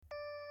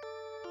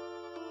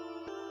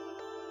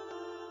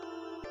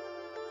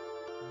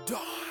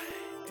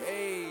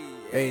Hey,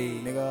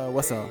 nigga,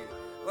 what's up?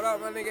 What up,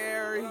 my nigga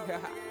Ari?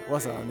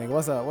 What's up, nigga?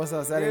 What's up? What's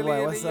up,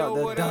 Cityboy? What's up?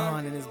 The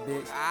Don in this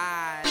bitch.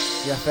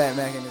 You got Fat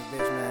Mac in this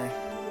bitch, man.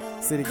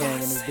 City Gang in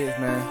this bitch,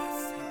 man.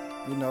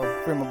 You know,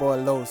 free my boy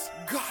Los.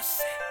 You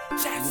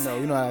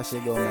know how that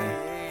shit go, man.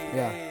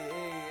 Yeah.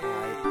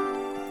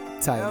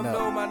 Alright. Tighten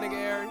up. My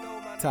nigga Ari.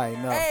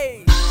 Tighten up.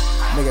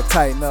 Nigga,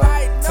 tighten up.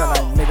 Tell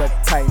that nigga,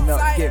 tighten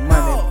up. Get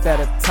money,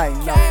 better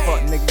tighten up.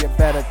 Fuck nigga, you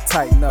better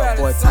tighten up.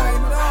 Boy,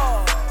 tighten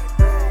up.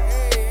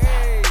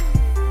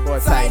 Boy,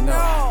 tighten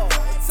up.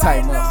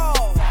 Tighten up.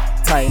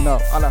 Tighten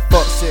up. All that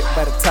fuck shit,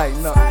 better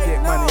tighten up.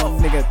 Get money,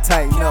 nigga,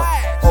 tighten up.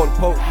 All the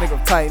poke, nigga,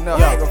 tighten up.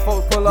 Nigga,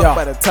 folks pull up,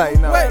 better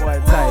tighten up. Boy,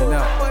 tighten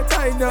up. Boy,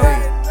 tighten up.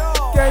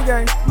 Gang,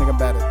 gang. Nigga,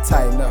 better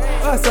tighten up.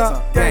 What's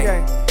up? Gang,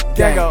 gang.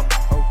 Gang up.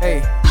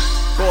 Hey.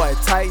 Boy,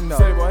 tighten up.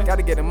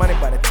 Gotta get the money,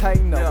 better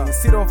tighten up. When you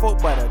see them folk,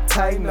 better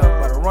tighten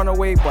up. Better run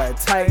away, boy,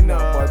 tighten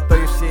up. Boy, throw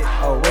your shit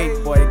away,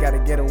 boy. You gotta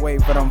get away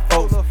from them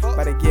folks.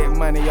 Better get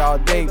money all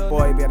day,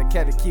 boy. Better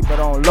catch it, keep it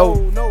on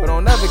low. But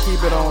don't never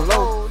keep it on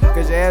low,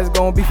 cause your ass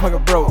gon' be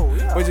fucking broke.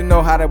 But you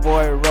know how that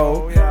boy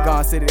roll.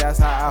 Gone City, that's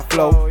how I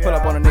flow. Pull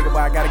up on a nigga,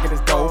 but I gotta get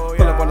his dough.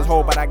 Pull up on his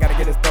hoe, but I gotta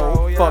get his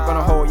dough. Fuck on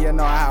a hoe, yeah,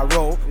 know how I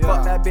roll.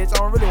 Fuck that bitch, I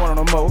don't really want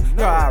no more.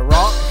 Know how I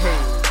rock, hey.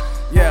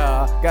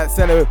 Yeah, got to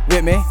sell it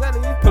with me.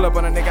 Pull up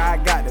on a nigga, I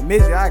got the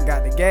midget, I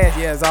got the gas,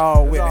 yeah, it's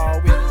all with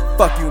me.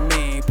 Fuck you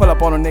mean, pull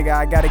up on a nigga,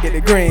 I gotta get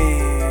the green.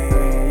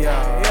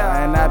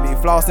 Yeah, and I be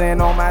flossing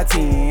on my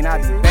team, I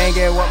be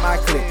banging with my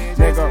clique.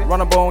 Nigga,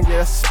 run a bone,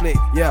 yeah, split.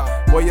 Yeah,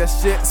 boy, your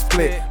shit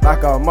split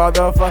like a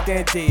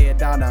motherfucking J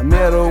down the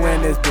middle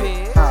in this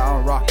bitch.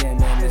 I'm rocking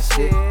in this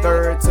shit,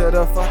 third to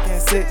the fucking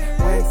six.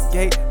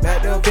 Westgate,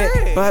 back to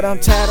bit, but I'm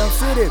Chatham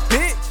City,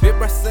 bitch. Bit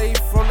my say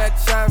from that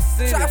Chop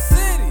City.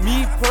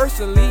 Me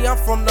personally, I'm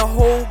from the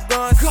whole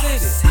gun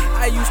city.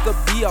 I used to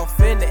be off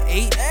in the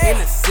 8 in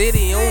the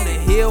city, on the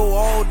hill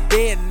all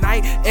day and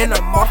night, and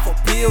I'm off a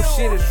pill.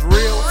 Shit is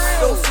real.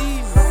 Don't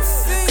see me,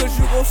 cause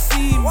you gon'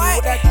 see me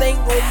with that thing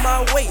on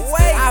my waist.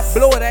 I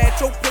blow it at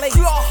your place.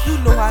 You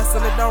know how I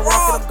sell it down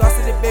rockin'. I'm gun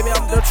city, baby.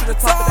 I'm done to the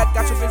top, and I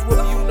got your bitch with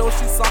me. You know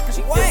she soft,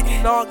 she get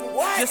me noggin'.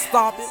 Just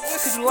stop it,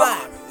 cause you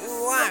lying.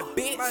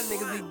 Bitch. My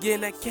niggas be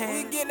getting that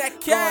cash. We getting that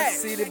cash.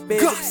 City,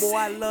 baby boy,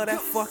 I love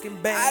that fucking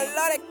bag. I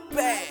love that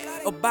bag.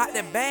 About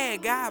that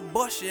bag, I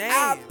bust your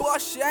ass. I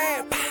bust your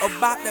ass.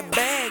 About that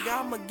bag,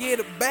 I'ma get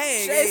a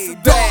bag. Chase the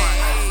dog.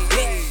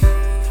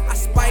 I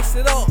spice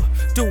it up.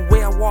 The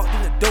way I walk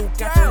in the door,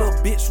 got your little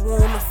bitch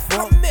wanna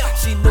fuck.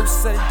 She know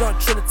Cityboy Ari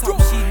tryna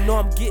talk. She know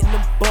I'm getting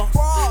them bucks.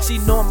 She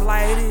know I'm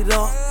lighting it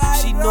up.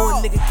 She know a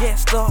nigga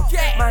gassed up.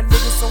 My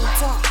niggas on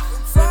top.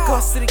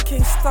 Cause City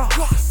can't stop.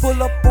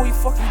 Pull up on your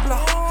fucking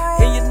block,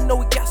 and you know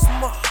we got some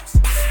marks.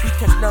 We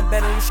catch nothing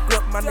better than the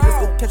script. My niggas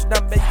gon' catch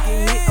nothing better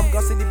than get hit. I'm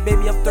Gun City,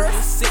 baby, I'm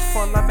 36.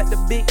 Fun, I'm at the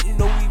big, you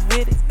know we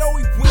with it.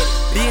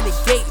 Be in the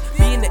gate,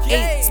 be in the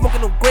 8,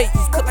 smoking no grape.